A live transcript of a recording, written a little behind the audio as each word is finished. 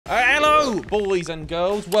So, boys and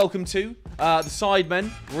girls, welcome to the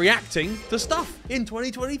Sidemen reacting to stuff in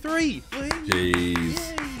 2023.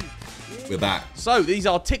 Jeez. We're back. So, these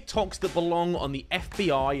are TikToks that belong on the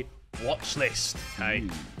FBI watch list. Okay,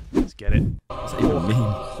 let's get it. What's that even mean?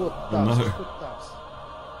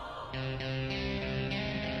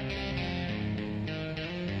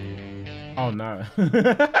 Oh no.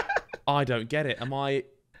 I don't get it. Am I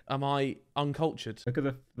uncultured? Look at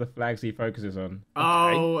the flags he focuses on.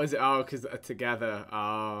 Oh, is it? Oh, because they're together.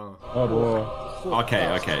 Oh. World War. Okay.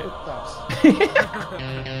 Nice,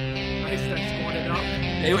 they're squatted up.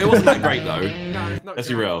 It wasn't that great though. No, it's not. Let's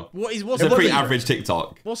be real. What's It's a pretty average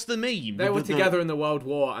TikTok. What's the meme? They were together in the World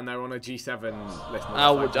War and they're on a G7 list.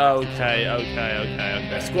 Oh, okay.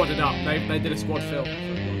 They're squatted up. They did a squad film.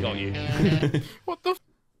 Got you. What the?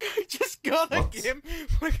 Just gotta give him.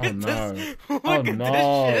 Look Oh at no. this. Oh Look at no.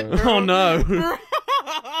 this shit, bro. Oh no.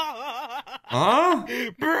 Huh?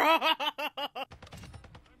 Bro.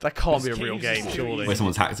 That can't be a real game, surely. Wait,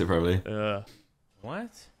 someone's hacked it probably. What?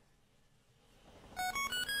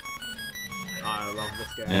 I love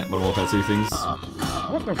this game. Yeah, Modern Warfare 2 things.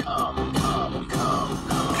 What the?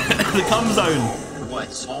 The cum zone.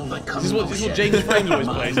 What's all the This is what James Frames always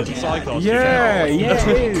plays in Psychos. Yeah, yeah,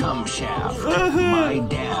 it is. cum shaft? My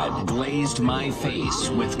dad glazed my face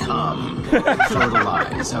with cum.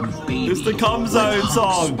 Fertilize a baby. It's the cum zone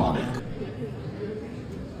song. Spunk.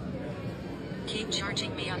 Keep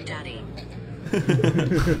charging me on daddy.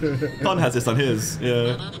 Con has this on his.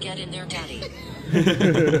 Yeah. Get in there, daddy.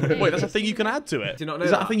 Wait, that's a thing you can add to it. Do you not know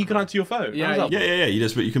Is that that? a thing you can add to your phone? Yeah, How's that? Yeah.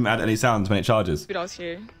 You can add any sounds when it charges. Videos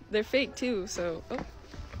here. They're fake too, so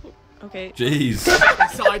okay. Jeez.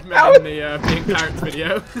 Sidemen in the being parents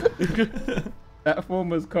video. That form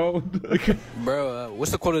was cold. Bro,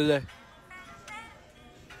 what's the quote of the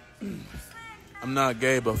day? I'm not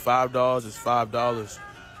gay, but $5 is $5.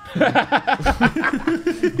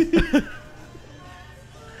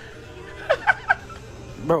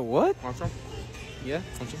 Bro, what? Yeah.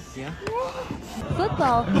 Yeah.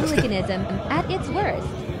 Football hooliganism at its worst.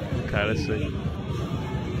 Okay, let's see.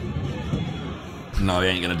 No, he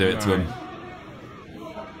ain't gonna do it to him.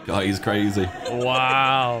 God, he's crazy.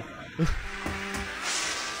 Wow.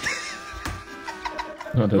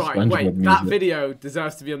 Right, wait, that video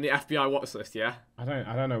deserves to be on the FBI watch list, yeah? I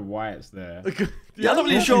don't know why it's there. Yeah, I'm not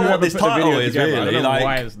really sure what this title is really. I don't know Like,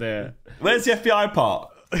 why it's there. where's the FBI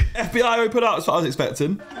part? FBI open up. That's what I was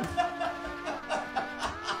expecting.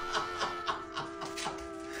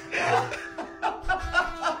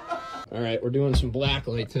 All right, we're doing some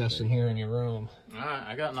blacklight testing here in your room. All right,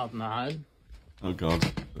 I got nothing to hide. Oh God.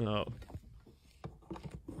 Oh.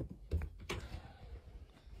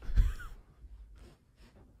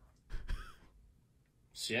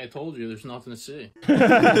 See, I told you, there's nothing to see. That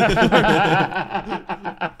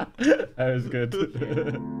was good.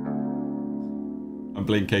 I'm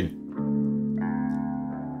blinking.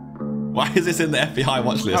 Why is this in the FBI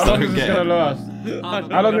watch list? How long is this gonna last?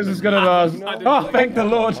 How long is this gonna last? Oh, thank the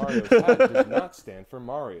Lord. does not stand for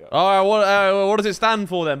Mario. All right, what does it stand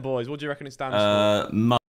for then, boys? What do you reckon it stands for?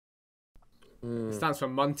 It stands for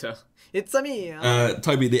Munter. It's a me.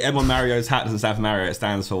 Toby, the M on Mario's hat doesn't stand for Mario. It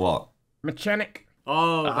stands for what? Mechanic.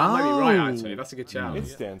 Oh, that might be right, actually. That's a good shout. It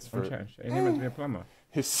stands for He meant to be a plumber.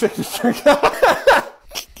 his signature.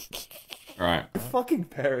 Right. My fucking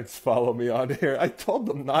parents follow me on here. I told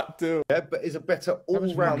them not to. Yeah, but is a better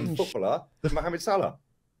all-round footballer than Mohamed Salah.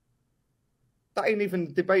 That ain't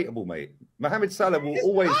even debatable, mate. Mohamed Salah will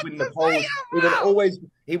always win the polls.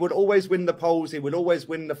 He would always win the polls. He would always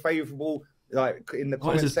win the favourable, like in the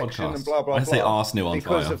comment section and blah blah blah. I say Arsenal on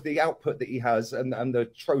because fire. of the output that he has and the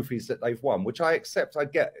trophies that they've won, which I accept. I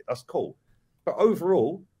get it. That's cool. But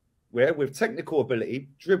overall, with technical ability,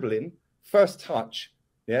 dribbling, first touch,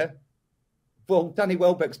 yeah. Well, Danny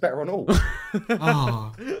Welbeck's better on all.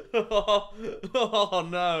 Oh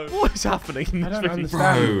no! What is happening? I don't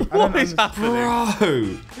understand. Bro. What is happening?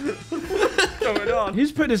 What's going on?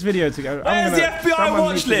 Who's put this video together? Where's the FBI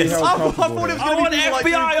watch list? I thought it was going to be like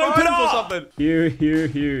FBI open or up. something. Hugh,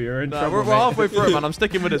 you're in trouble. We're halfway through it, man. I'm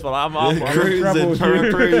sticking with this one. I'm halfway. Cruising.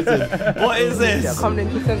 What is this?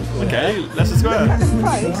 Okay, let's just go.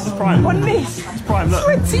 It's Prime. It's Prime. Look.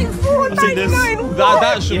 $24.99.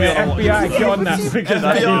 That should be on the FBI, get on that.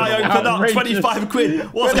 FBI open up. 25 quid.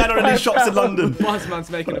 What's going on in these shops in London? Buzzman's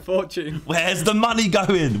making a fortune. Where's the money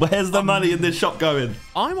going? Where's the money in this shop going?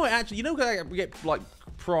 I might actually, you know, we get like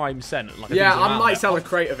Prime sent. Like Yeah, I might sell a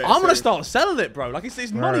crate of it. I'm gonna start selling it, bro. Like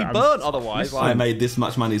it's money burnt otherwise. I made this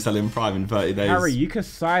much money selling Prime in 30 days. Harry, you can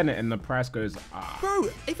sign it and the price goes up. Bro,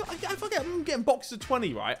 if I'm getting boxes of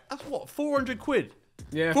 20, right? That's what, 400 quid.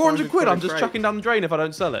 Yeah, 400 quid. I'm just crate. chucking down the drain if I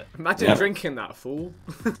don't sell it. Imagine drinking that, fool.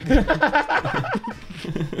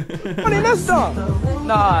 What in this stuff?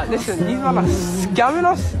 Nah, listen, these men are scamming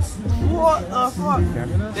us. What the fuck?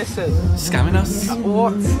 Listen. Scamming us?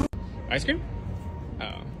 What? Ice cream?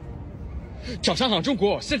 Oh. 早上好，中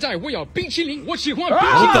国！现在我要冰淇淋，我喜欢冰淇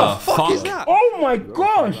淋。 What the fuck is that? Oh my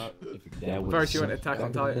gosh! First, you went Attack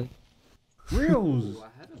on Titan. Reels. I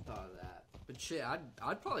hadn't thought of that. But shit,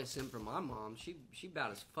 I'd probably simp for my mom. She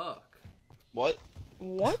bad as fuck. What?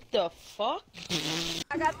 What the fuck?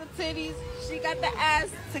 I got the titties, she got the ass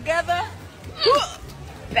together.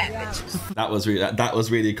 Bad bitches. That was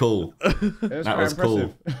really cool. That was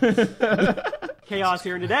cool. Chaos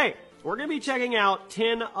here today. We're going to be checking out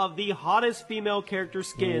 10 of the hottest female character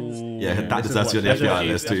skins. Yeah, that deserves to be on the FBI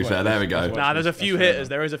list, to be fair. There we go. Nah, there's a few hitters.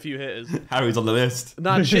 There is a few hitters. Harry's on the list.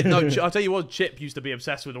 Nah, Chip, no, I'll tell you what, Chip used to be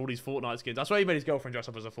obsessed with all these Fortnite skins. That's why he made his girlfriend dress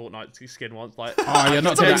up as a Fortnite skin once. Like, oh, you're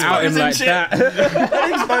not going to out him like that.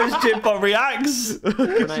 Don't expose Chip on reacts.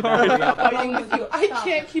 I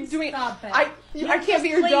can't keep doing it. I can't be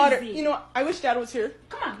your daughter. You know, I wish Dad was here.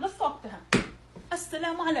 Come on, let's talk to him.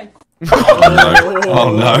 Assalamu alaikum. Oh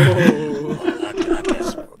no.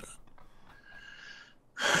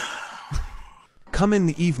 Come in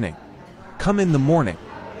the evening. Come in the morning.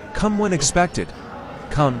 Come when expected.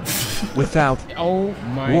 Come without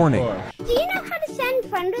warning. Do you know how to send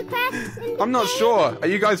friend requests? I'm not sure. Are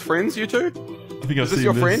you guys friends, you two? I think I've Is this seen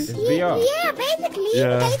your this. friend? Yeah, basically.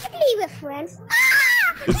 Yeah. Basically, we're friends.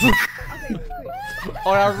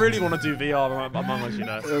 oh, I really want to do VR among us, you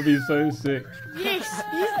know. It'll be so sick. Yes,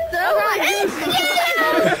 no!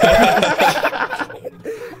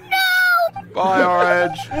 Bye,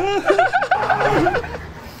 Orange.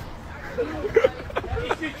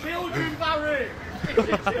 It's the children, Barry! It's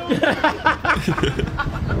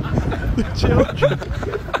the children!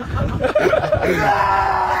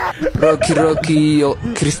 Rocky,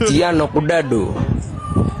 Cristiano Kudado.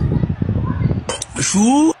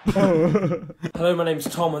 Hello, my name's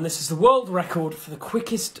Tom, and this is the world record for the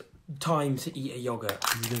quickest time to eat a yogurt.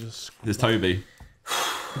 There's Toby.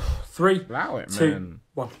 3, Allow it, 2, man.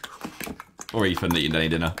 1. Or Ethan eating any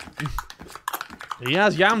dinner. He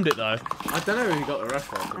has yammed it though. I don't know who he got the ref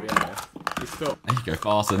from, to be honest. He's still. You go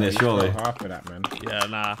faster than this, surely. Half of that, man. Yeah,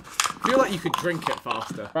 nah. I feel like you could drink it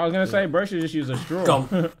faster. I was gonna say, bro should just use a straw. Gone.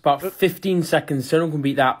 About 15 seconds. So no one can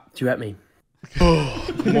beat that. Duet me.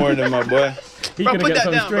 More than my boy. He gonna get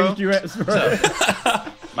some strange duets, bro.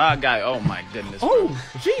 My guy. Oh my goodness. Oh,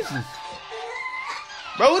 Jesus.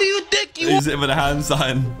 Bro, what do you think you? He's it with a hand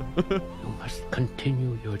sign. You must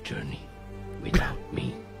continue your journey without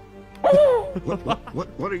me.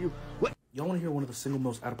 What are you? What? Y'all want to hear one of the single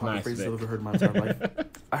most out-of-pocket phrases I've ever heard in my entire life?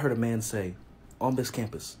 I heard a man say, on this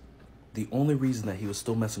campus, the only reason that he was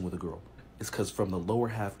still messing with a girl is because from the lower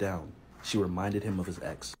half down, she reminded him of his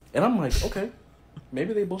ex. And I'm like, okay,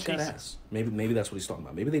 maybe they both got ass. Maybe that's what he's talking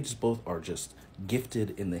about. Maybe they just both are just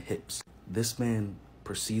gifted in the hips. This man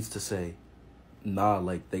proceeds to say, nah,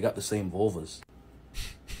 like they got the same vulvas.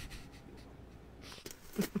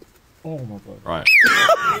 Oh my god. Right.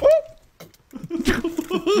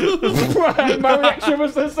 Right, my reaction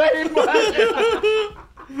was the same.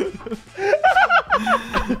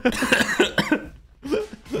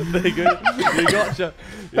 There you go. You gotcha.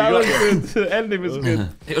 That was good. The ending was good.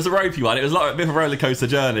 It was a ropey one. It was like a bit of a roller coaster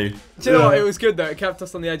journey. Do you know what? It was good though. It kept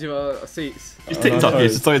us on the edge of our seats. It's TikTok.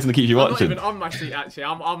 It's just something to keep you I'm watching. not even on my seat actually.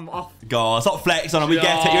 I'm off. God, stop flexing on him. We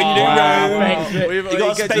get it. You're in your new room. You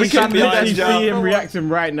got a We spaceship can behind literally you. see him reacting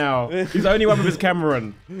right now. He's the only one with his camera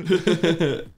on.